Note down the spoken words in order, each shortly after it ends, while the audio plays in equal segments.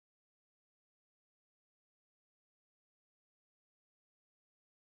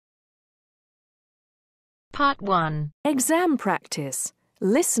Part 1. Exam practice.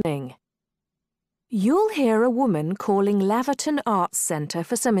 Listening. You'll hear a woman calling Laverton Arts Centre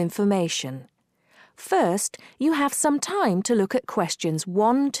for some information. First, you have some time to look at questions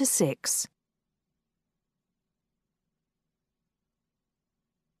 1 to 6.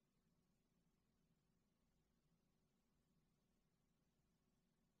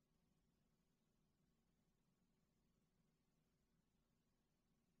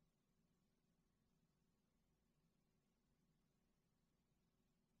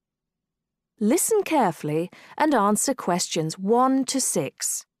 Listen carefully and answer questions 1 to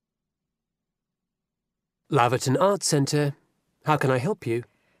 6. Laverton Arts Centre. How can I help you?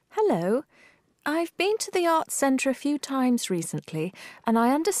 Hello. I've been to the Arts Centre a few times recently, and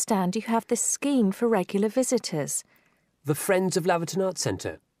I understand you have this scheme for regular visitors. The Friends of Laverton Arts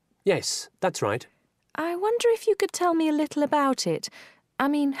Centre. Yes, that's right. I wonder if you could tell me a little about it. I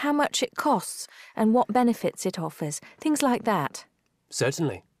mean, how much it costs and what benefits it offers, things like that.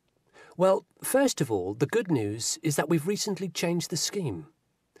 Certainly. Well, first of all, the good news is that we've recently changed the scheme.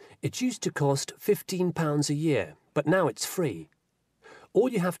 It used to cost £15 a year, but now it's free. All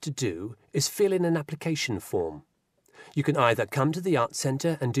you have to do is fill in an application form. You can either come to the Arts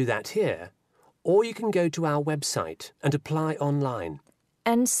Centre and do that here, or you can go to our website and apply online.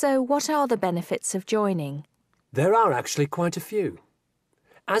 And so what are the benefits of joining? There are actually quite a few.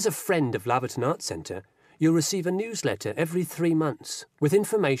 As a friend of Laverton Arts Centre, you'll receive a newsletter every 3 months with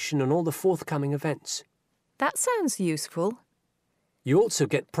information on all the forthcoming events. That sounds useful. You also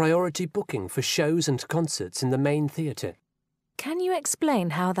get priority booking for shows and concerts in the main theatre. Can you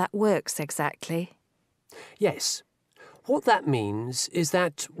explain how that works exactly? Yes. What that means is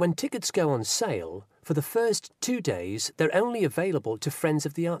that when tickets go on sale, for the first 2 days they're only available to friends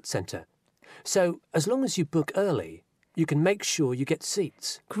of the Arts Centre. So as long as you book early, you can make sure you get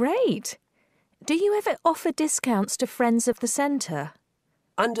seats. Great! Do you ever offer discounts to friends of the centre?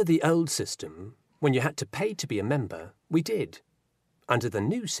 Under the old system, when you had to pay to be a member, we did. Under the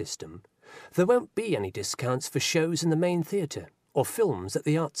new system, there won't be any discounts for shows in the main theatre or films at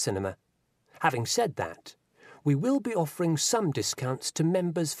the Arts Cinema. Having said that, we will be offering some discounts to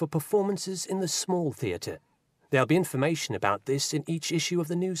members for performances in the small theatre. There'll be information about this in each issue of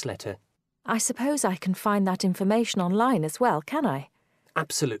the newsletter. I suppose I can find that information online as well, can I?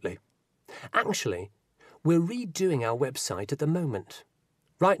 Absolutely. Actually, we're redoing our website at the moment.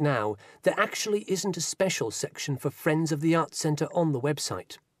 Right now, there actually isn't a special section for Friends of the Arts Centre on the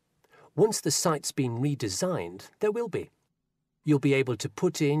website. Once the site's been redesigned, there will be. You'll be able to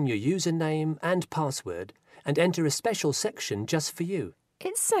put in your username and password and enter a special section just for you.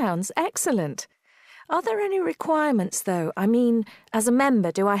 It sounds excellent. Are there any requirements, though? I mean, as a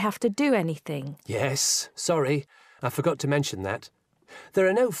member, do I have to do anything? Yes, sorry, I forgot to mention that. There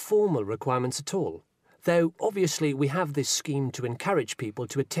are no formal requirements at all, though obviously we have this scheme to encourage people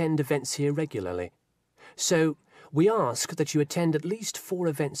to attend events here regularly. So we ask that you attend at least 4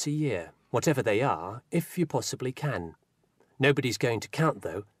 events a year, whatever they are, if you possibly can. Nobody's going to count,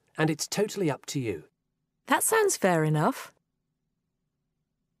 though, and it's totally up to you. That sounds fair enough.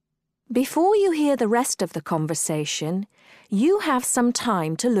 Before you hear the rest of the conversation, you have some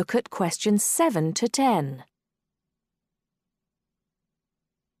time to look at questions 7 to 10.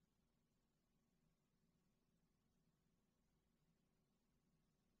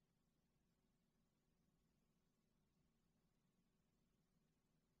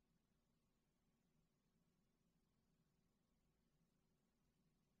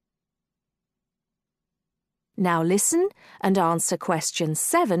 Now listen and answer questions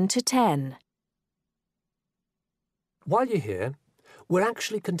 7 to 10. While you're here, we're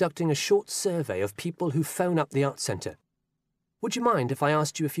actually conducting a short survey of people who phone up the Arts Centre. Would you mind if I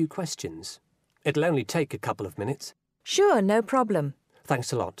asked you a few questions? It'll only take a couple of minutes. Sure, no problem.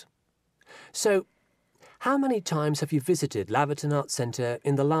 Thanks a lot. So, how many times have you visited Laverton Arts Centre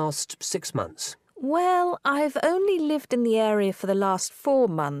in the last 6 months? Well, I've only lived in the area for the last 4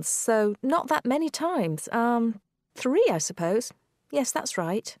 months, so not that many times. 3, I suppose. Yes, that's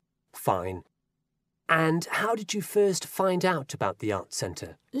right. Fine. And how did you first find out about the Arts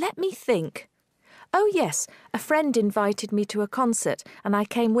Centre? Let me think. Oh, yes, a friend invited me to a concert, and I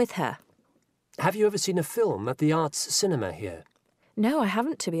came with her. Have you ever seen a film at the Arts Cinema here? No, I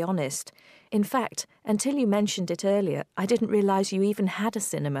haven't, to be honest. In fact, until you mentioned it earlier, I didn't realise you even had a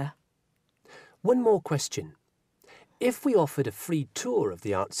cinema. One more question. If we offered a free tour of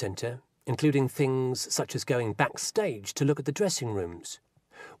the Arts Centre, including things such as going backstage to look at the dressing rooms,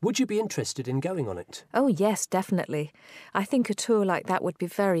 would you be interested in going on it? Oh, yes, definitely. I think a tour like that would be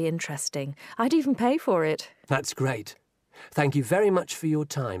very interesting. I'd even pay for it. That's great. Thank you very much for your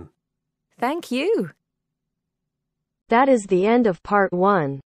time. Thank you. That is the end of part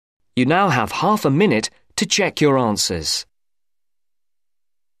 1. You now have half a minute to check your answers.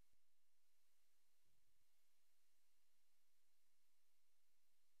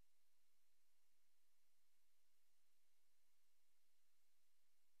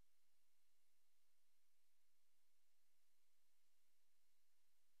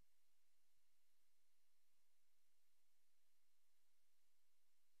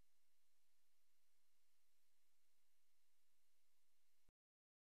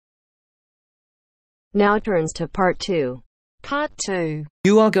 Now turns to part 2. Part 2.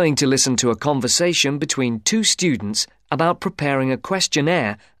 You are going to listen to a conversation between two students about preparing a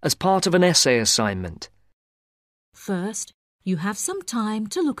questionnaire as part of an essay assignment. First, you have some time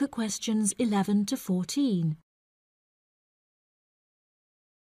to look at questions 11 to 14.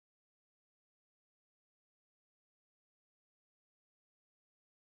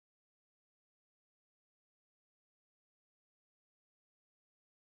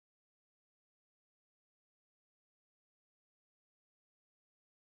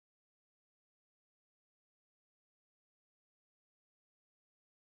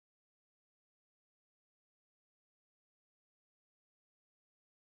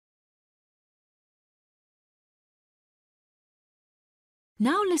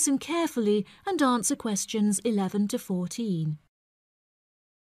 Now listen carefully and answer questions 11 to 14.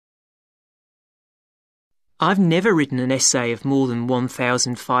 I've never written an essay of more than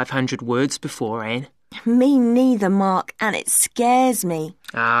 1,500 words before, Anne. Me neither, Mark, and it scares me.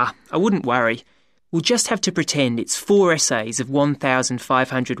 I wouldn't worry. We'll just have to pretend it's 4 essays of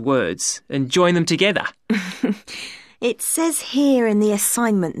 1,500 words and join them together. It says here in the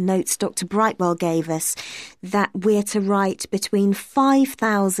assignment notes Dr. Brightwell gave us that we're to write between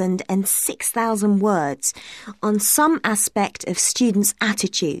 5,000 and 6,000 words on some aspect of students'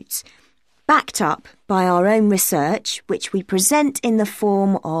 attitudes, backed up by our own research, which we present in the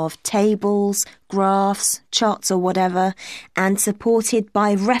form of tables, graphs, charts or whatever, and supported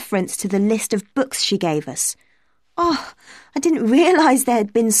by reference to the list of books she gave us. Oh, I didn't realise there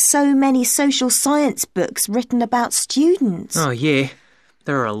had been so many social science books written about students. Oh, yeah.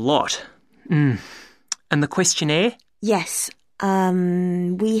 There are a lot. And the questionnaire? Yes.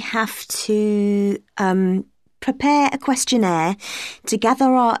 We have to prepare a questionnaire to gather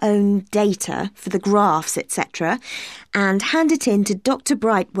our own data for the graphs, etc., and hand it in to Dr.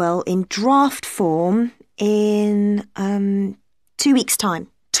 Brightwell in draft form in 2 weeks' time.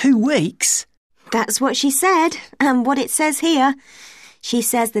 2 weeks? That's what she said, and what it says here. She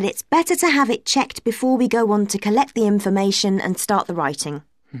says that it's better to have it checked before we go on to collect the information and start the writing.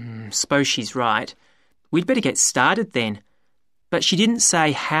 Suppose she's right. We'd better get started then. But she didn't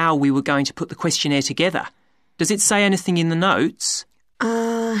say how we were going to put the questionnaire together. Does it say anything in the notes?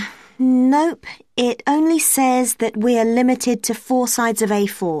 Nope. It only says that we are limited to 4 sides of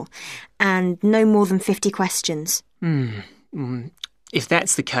A4 and no more than 50 questions. If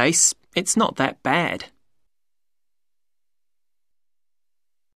that's the case, it's not that bad.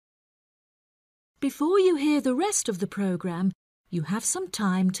 Before you hear the rest of the programme, you have some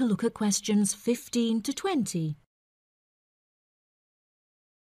time to look at questions 15 to 20.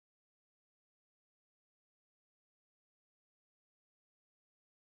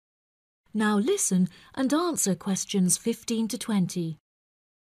 Now listen and answer questions 15 to 20.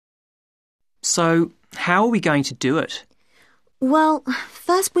 So, how are we going to do it? Well,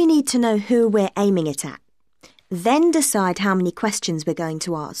 first we need to know who we're aiming it at. Then decide how many questions we're going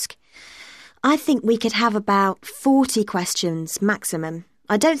to ask. I think we could have about 40 questions maximum.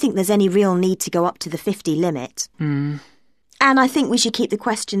 I don't think there's any real need to go up to the 50 limit. And I think we should keep the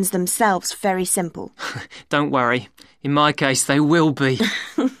questions themselves very simple. Don't worry. In my case, they will be.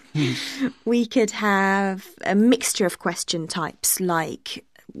 We could have a mixture of question types like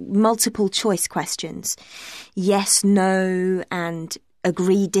multiple choice questions, yes, no, and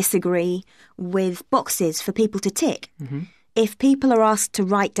agree, disagree, with boxes for people to tick. If people are asked to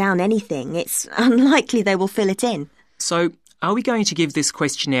write down anything, it's unlikely they will fill it in. So, are we going to give this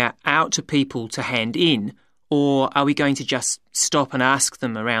questionnaire out to people to hand in, or are we going to just stop and ask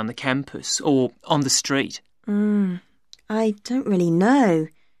them around the campus or on the street? I don't really know.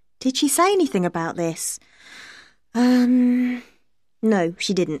 Did she say anything about this? No,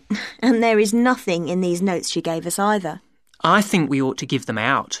 she didn't. And there is nothing in these notes she gave us either. I think we ought to give them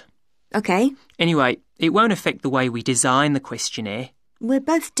out. OK. Anyway, it won't affect the way we design the questionnaire. We're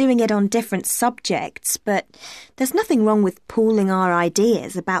both doing it on different subjects, but there's nothing wrong with pooling our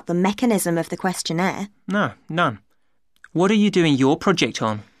ideas about the mechanism of the questionnaire. No, none. What are you doing your project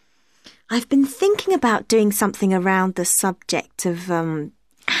on? I've been thinking about doing something around the subject of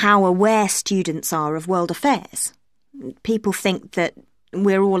how aware students are of world affairs. People think that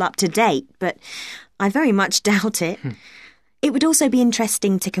we're all up to date, but I very much doubt it. It would also be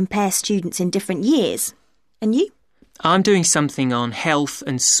interesting to compare students in different years. And you? I'm doing something on health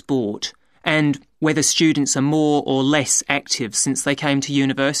and sport and whether students are more or less active since they came to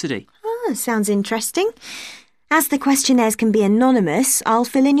university. Oh, sounds interesting. As the questionnaires can be anonymous, I'll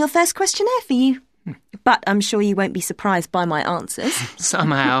fill in your first questionnaire for you. But I'm sure you won't be surprised by my answers.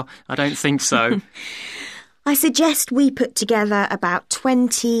 Somehow, I don't think so. I suggest we put together about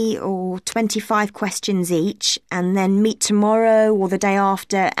 20 or 25 questions each and then meet tomorrow or the day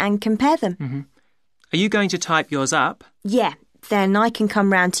after and compare them. Are you going to type yours up? Yeah, then I can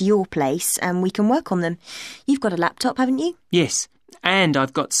come round to your place and we can work on them. You've got a laptop, haven't you? Yes, and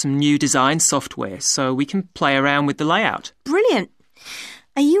I've got some new design software so we can play around with the layout. Brilliant.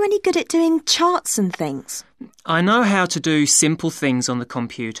 Are you any good at doing charts and things? I know how to do simple things on the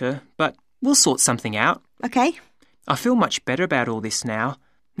computer, but we'll sort something out. OK. I feel much better about all this now.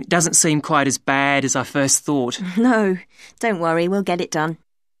 It doesn't seem quite as bad as I first thought. No, don't worry, we'll get it done.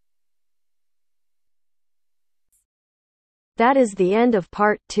 That is the end of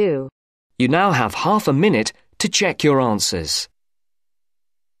part 2. You now have half a minute to check your answers.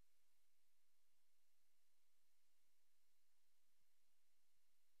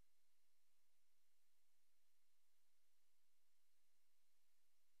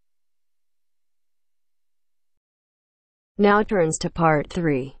 Now turns to part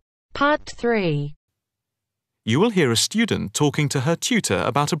 3. Part 3. You will hear a student talking to her tutor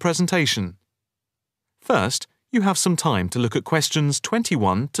about a presentation. First, you have some time to look at questions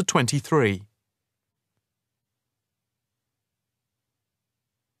 21 to 23.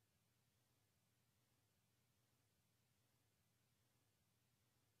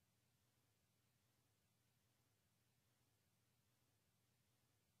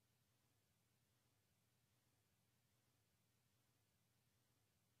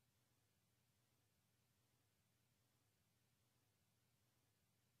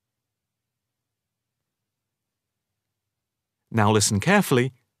 Now listen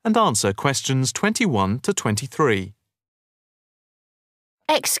carefully and answer questions 21 to 23.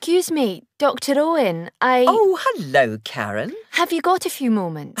 Excuse me, Dr. Owen, Oh, hello, Karen. Have you got a few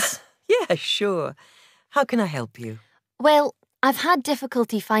moments? Yeah, sure. How can I help you? Well, I've had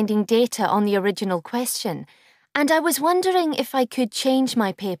difficulty finding data on the original question, and I was wondering if I could change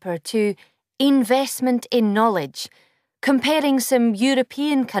my paper to Investment in Knowledge, comparing some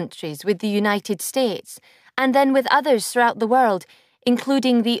European countries with the United States, and then with others throughout the world,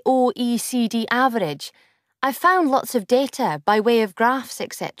 including the OECD average. I found lots of data by way of graphs,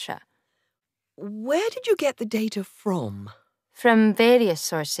 etc. Where did you get the data from? From various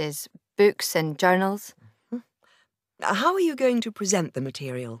sources, books and journals. How are you going to present the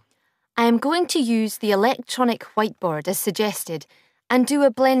material? I am going to use the electronic whiteboard as suggested and do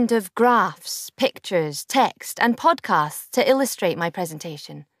a blend of graphs, pictures, text and podcasts to illustrate my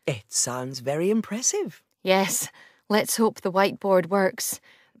presentation. It sounds very impressive. Yes, let's hope the whiteboard works.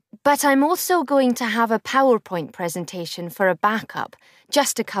 But I'm also going to have a PowerPoint presentation for a backup,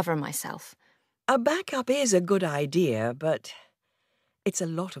 just to cover myself. A backup is a good idea, but it's a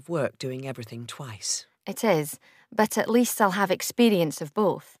lot of work doing everything twice. It is, but at least I'll have experience of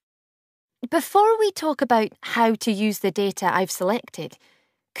both. Before we talk about how to use the data I've selected,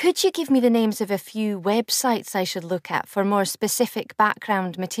 could you give me the names of a few websites I should look at for more specific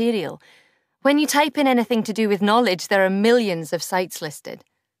background material? When you type in anything to do with knowledge, there are millions of sites listed.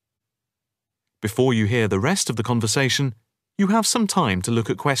 Before you hear the rest of the conversation, you have some time to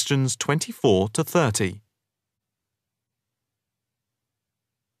look at questions 24 to 30.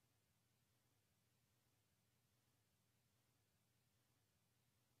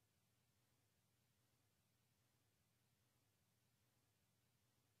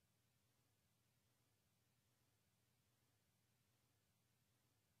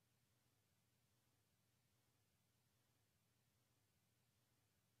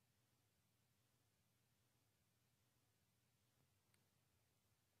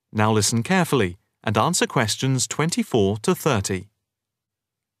 Now listen carefully and answer questions 24 to 30.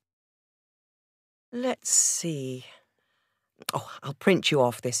 Let's see. Oh, I'll print you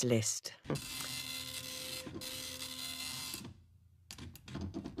off this list.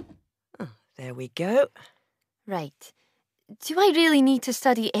 Oh, there we go. Right. Do I really need to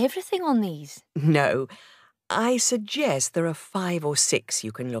study everything on these? No, I suggest there are 5 or 6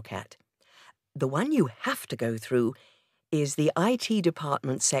 you can look at. The one you have to go through is the IT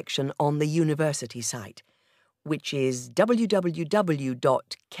department section on the university site, which is www.kmul.org.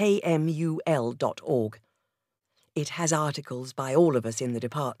 It has articles by all of us in the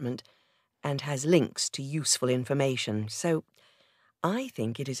department, and has links to useful information, so I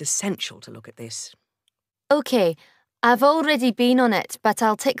think it is essential to look at this. OK, I've already been on it, but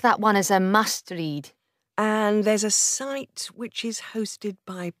I'll tick that one as a must-read. And there's a site which is hosted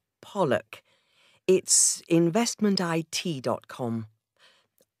by Pollock. It's investmentit.com.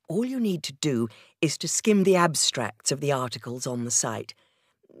 All you need to do is to skim the abstracts of the articles on the site.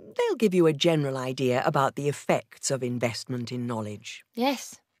 They'll give you a general idea about the effects of investment in knowledge.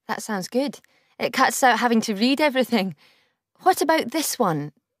 Yes, that sounds good. It cuts out having to read everything. What about this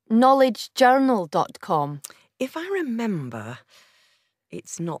one? knowledgejournal.com. If I remember,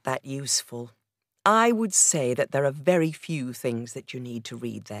 it's not that useful. I would say that there are very few things that you need to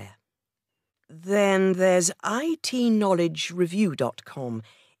read there. Then there's itknowledgereview.com.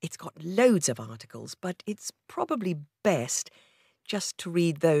 It's got loads of articles, but it's probably best just to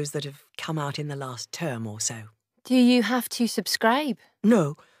read those that have come out in the last term or so. Do you have to subscribe?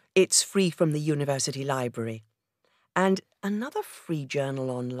 No, it's free from the university library. And another free journal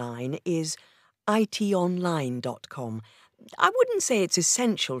online is itonline.com. I wouldn't say it's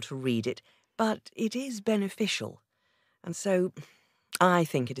essential to read it, but it is beneficial. And so I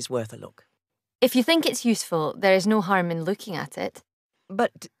think it is worth a look. If you think it's useful, there is no harm in looking at it.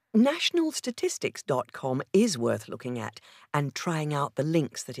 But nationalstatistics.com is worth looking at and trying out the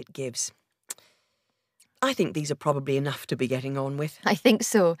links that it gives. I think these are probably enough to be getting on with. I think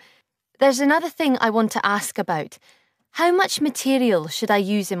so. There's another thing I want to ask about. How much material should I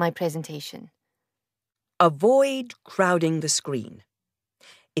use in my presentation? Avoid crowding the screen.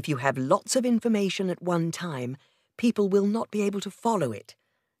 If you have lots of information at one time, people will not be able to follow it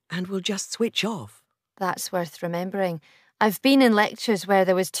and will just switch off. That's worth remembering. I've been in lectures where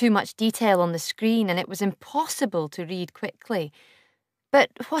there was too much detail on the screen and it was impossible to read quickly. But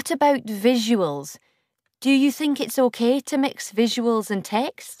what about visuals? Do you think it's okay to mix visuals and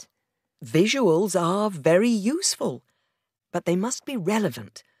text? Visuals are very useful, but they must be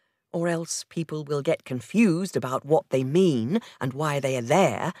relevant, or else people will get confused about what they mean and why they are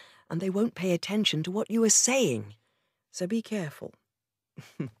there, and they won't pay attention to what you are saying. So be careful.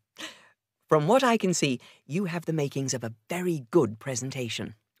 From what I can see, you have the makings of a very good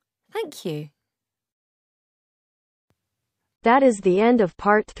presentation. Thank you. That is the end of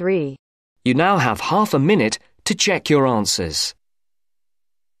part 3. You now have half a minute to check your answers.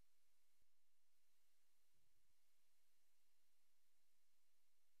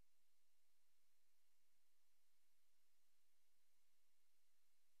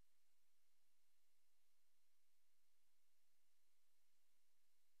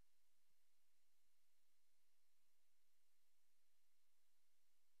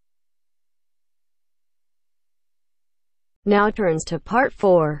 Now turns to part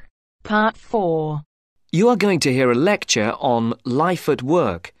 4. Part 4. You are going to hear a lecture on life at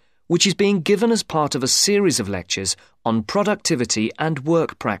work, which is being given as part of a series of lectures on productivity and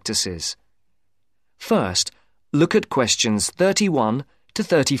work practices. First, look at questions 31 to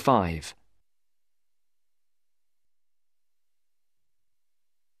 35.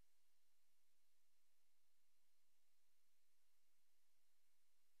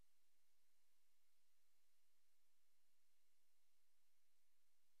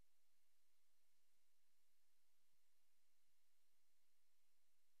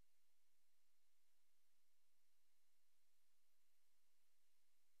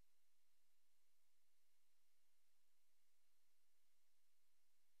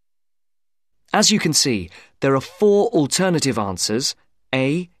 As you can see, there are 4 alternative answers,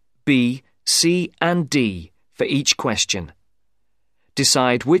 A, B, C and D, for each question.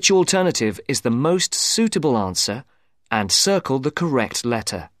 Decide which alternative is the most suitable answer and circle the correct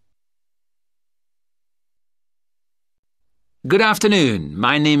letter. Good afternoon.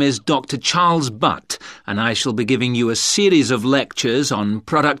 My name is Dr. Charles Butt, and I shall be giving you a series of lectures on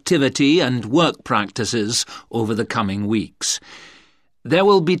productivity and work practices over the coming weeks. There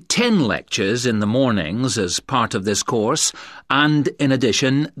will be 10 lectures in the mornings as part of this course, and in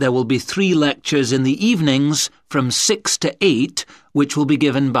addition there will be 3 lectures in the evenings from 6 to 8, which will be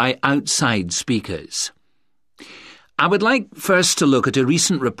given by outside speakers. I would like first to look at a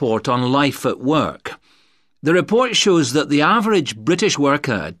recent report on life at work. The report shows that the average British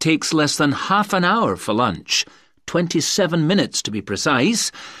worker takes less than half an hour for lunch, 27 minutes to be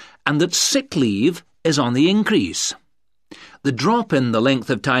precise, and that sick leave is on the increase. The drop in the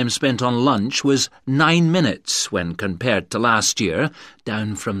length of time spent on lunch was 9 minutes when compared to last year,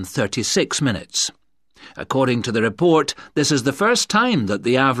 down from 36 minutes. According to the report, this is the first time that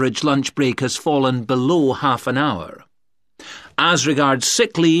the average lunch break has fallen below half an hour. As regards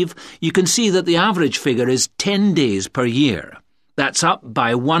sick leave, you can see that the average figure is 10 days per year. That's up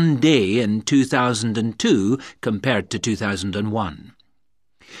by 1 day in 2002 compared to 2001.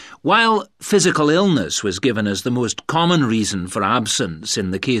 While physical illness was given as the most common reason for absence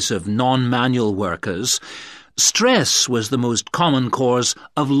in the case of non-manual workers, stress was the most common cause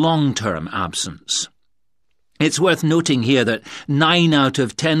of long-term absence. It's worth noting here that 9 out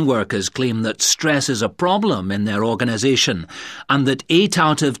of 10 workers claim that stress is a problem in their organisation, and that 8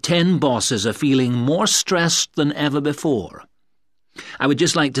 out of 10 bosses are feeling more stressed than ever before. I would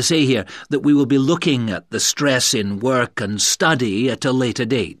just like to say here that we will be looking at the stress in work and study at a later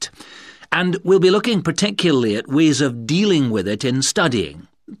date. And we'll be looking particularly at ways of dealing with it in studying,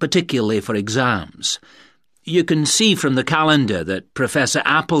 particularly for exams. You can see from the calendar that Professor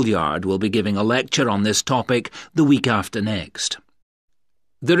Appleyard will be giving a lecture on this topic the week after next.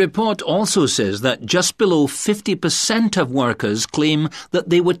 The report also says that just below 50% of workers claim that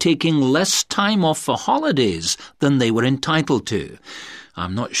they were taking less time off for holidays than they were entitled to.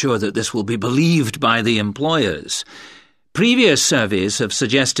 I'm not sure that this will be believed by the employers. Previous surveys have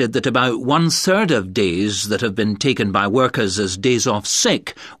suggested that about 1/3 of days that have been taken by workers as days off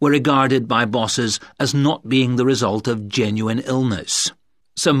sick were regarded by bosses as not being the result of genuine illness.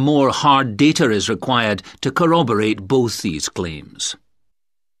 Some more hard data is required to corroborate both these claims.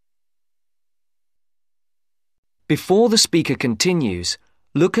 Before the speaker continues,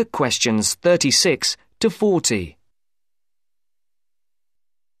 look at questions 36 to 40.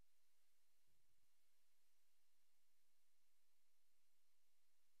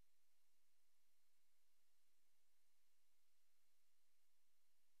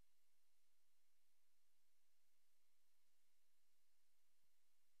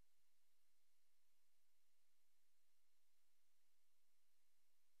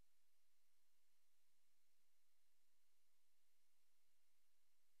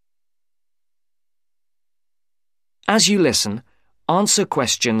 As you listen, answer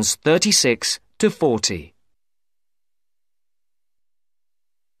questions 36 to 40.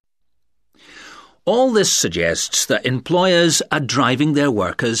 All this suggests that employers are driving their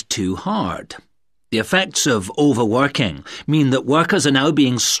workers too hard. The effects of overworking mean that workers are now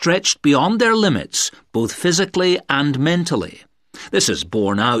being stretched beyond their limits, both physically and mentally. This is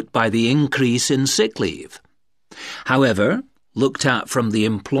borne out by the increase in sick leave. However, looked at from the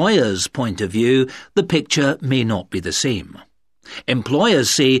employer's point of view, the picture may not be the same. Employers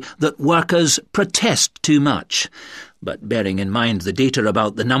say that workers protest too much, but bearing in mind the data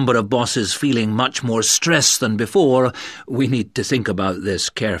about the number of bosses feeling much more stress than before, we need to think about this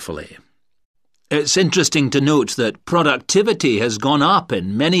carefully. It's interesting to note that productivity has gone up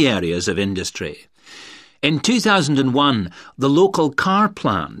in many areas of industry. In 2001, the local car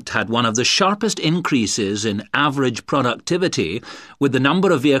plant had one of the sharpest increases in average productivity, with the number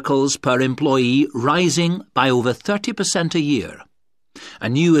of vehicles per employee rising by over 30% a year. A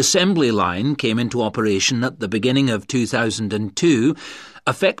new assembly line came into operation at the beginning of 2002,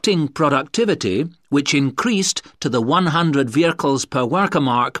 affecting productivity, which increased to the 100 vehicles per worker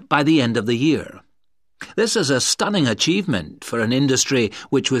mark by the end of the year. This is a stunning achievement for an industry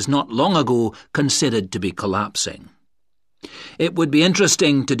which was not long ago considered to be collapsing. It would be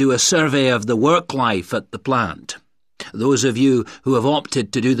interesting to do a survey of the work life at the plant. Those of you who have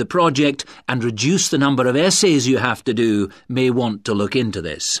opted to do the project and reduce the number of essays you have to do may want to look into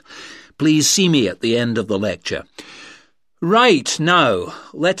this. Please see me at the end of the lecture. Right, now,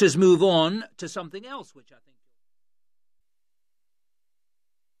 let us move on to something else which I think...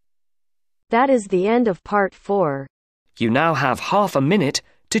 That is the end of part 4. You now have half a minute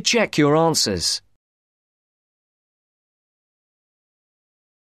to check your answers.